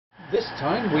This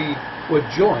time we were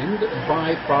joined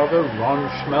by Father Ron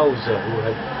Schmelzer, who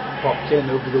had popped in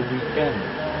over the weekend.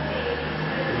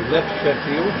 We left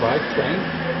Sheffield by train,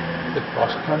 the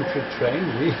cross-country train.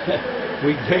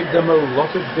 We gave them a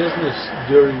lot of business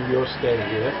during your stay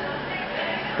here.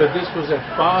 But this was a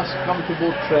fast,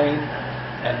 comfortable train,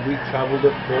 and we travelled,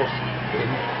 of course, in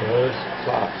first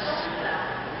class.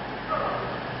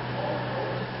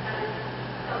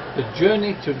 The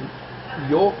journey to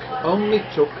York only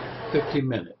took 50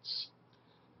 minutes.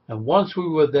 And once we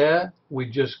were there, we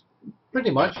just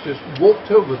pretty much just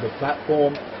walked over the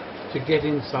platform to get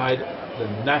inside the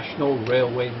National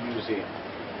Railway Museum.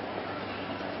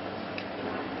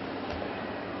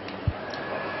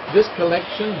 This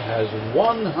collection has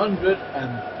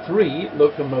 103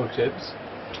 locomotives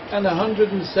and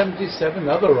 177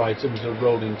 other items of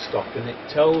rolling stock, and it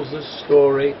tells the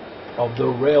story of the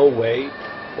railway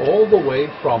all the way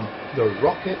from the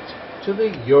Rocket to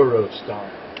the Eurostar.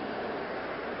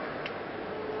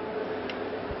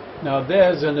 Now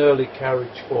there's an early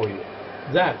carriage for you.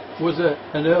 That was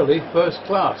an early first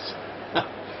class.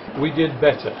 We did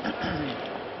better.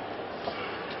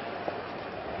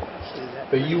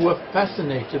 But you were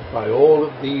fascinated by all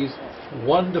of these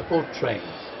wonderful trains.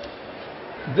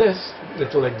 This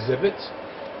little exhibit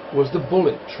was the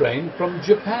bullet train from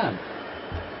Japan.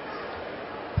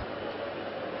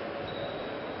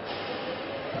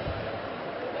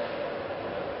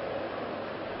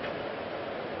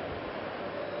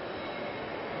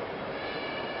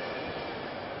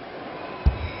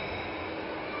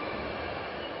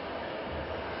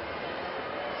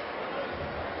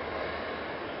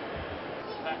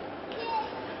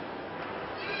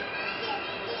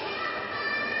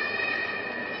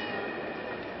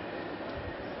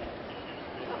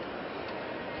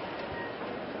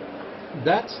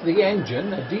 That's the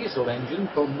engine, a diesel engine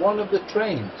from one of the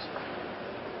trains.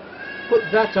 Put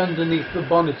that underneath the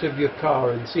bonnet of your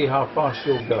car and see how fast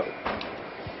you'll go.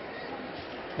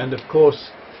 And of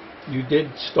course, you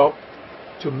did stop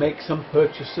to make some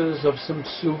purchases of some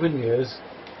souvenirs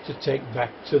to take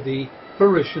back to the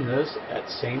parishioners at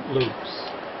St. Luke's.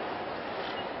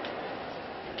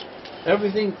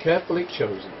 Everything carefully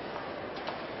chosen.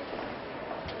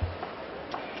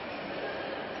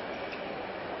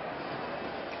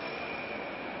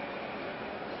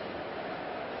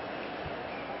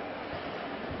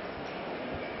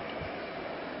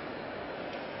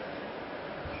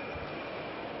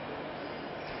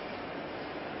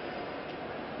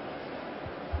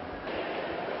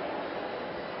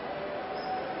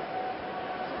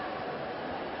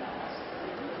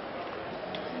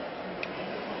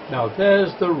 Now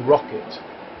there's the Rocket.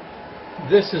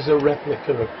 This is a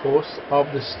replica, of course,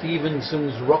 of the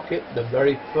Stephenson's Rocket, the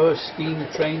very first steam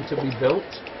train to be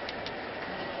built.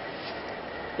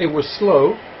 It was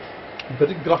slow, but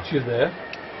it got you there.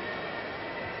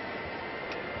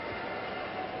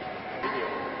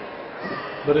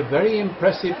 But a very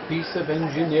impressive piece of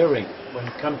engineering when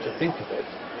you come to think of it.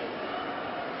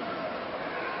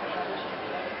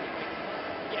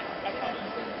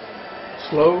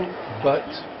 Slow, but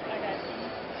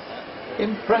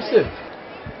impressive.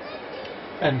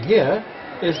 And here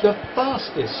is the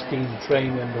fastest steam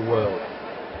train in the world,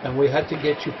 and we had to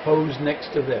get you posed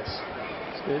next to this.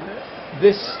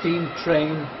 This steam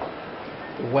train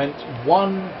went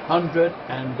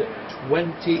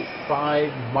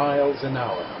 125 miles an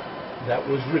hour. That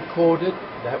was recorded.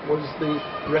 That was the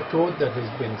record that has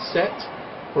been set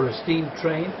for a steam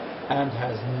train and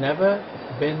has never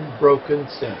been broken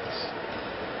since.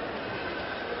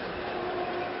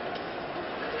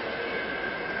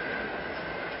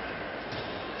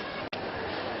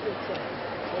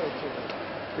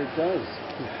 It does.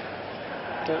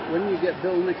 But when you get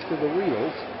Bill next to the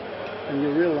wheels, and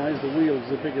you realize the wheels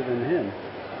are bigger than him.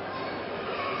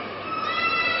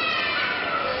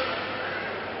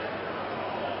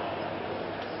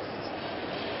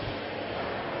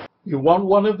 You want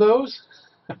one of those?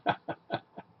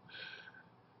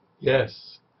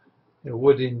 Yes, it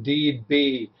would indeed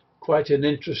be quite an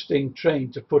interesting train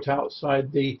to put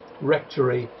outside the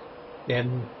rectory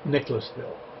in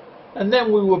Nicholasville. And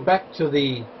then we were back to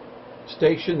the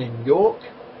station in York,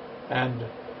 and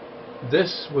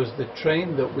this was the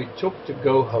train that we took to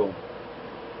go home.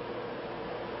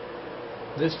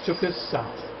 This took us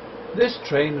south. This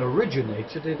train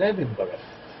originated in Edinburgh.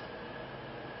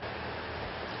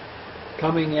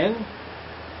 Coming in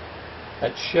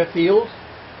at Sheffield,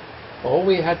 all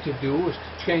we had to do was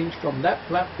to change from that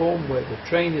platform where the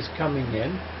train is coming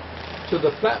in to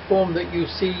the platform that you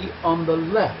see on the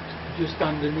left, just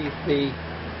underneath the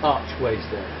archways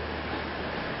there.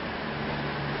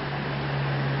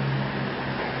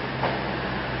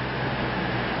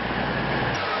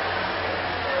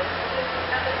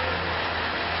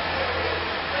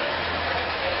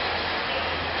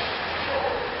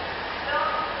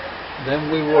 Then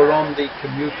we were on the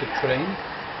commuter train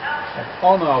and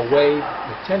on our way,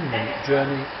 the 10-minute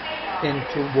journey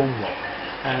into Woongjong,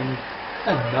 and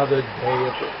another day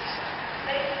of it.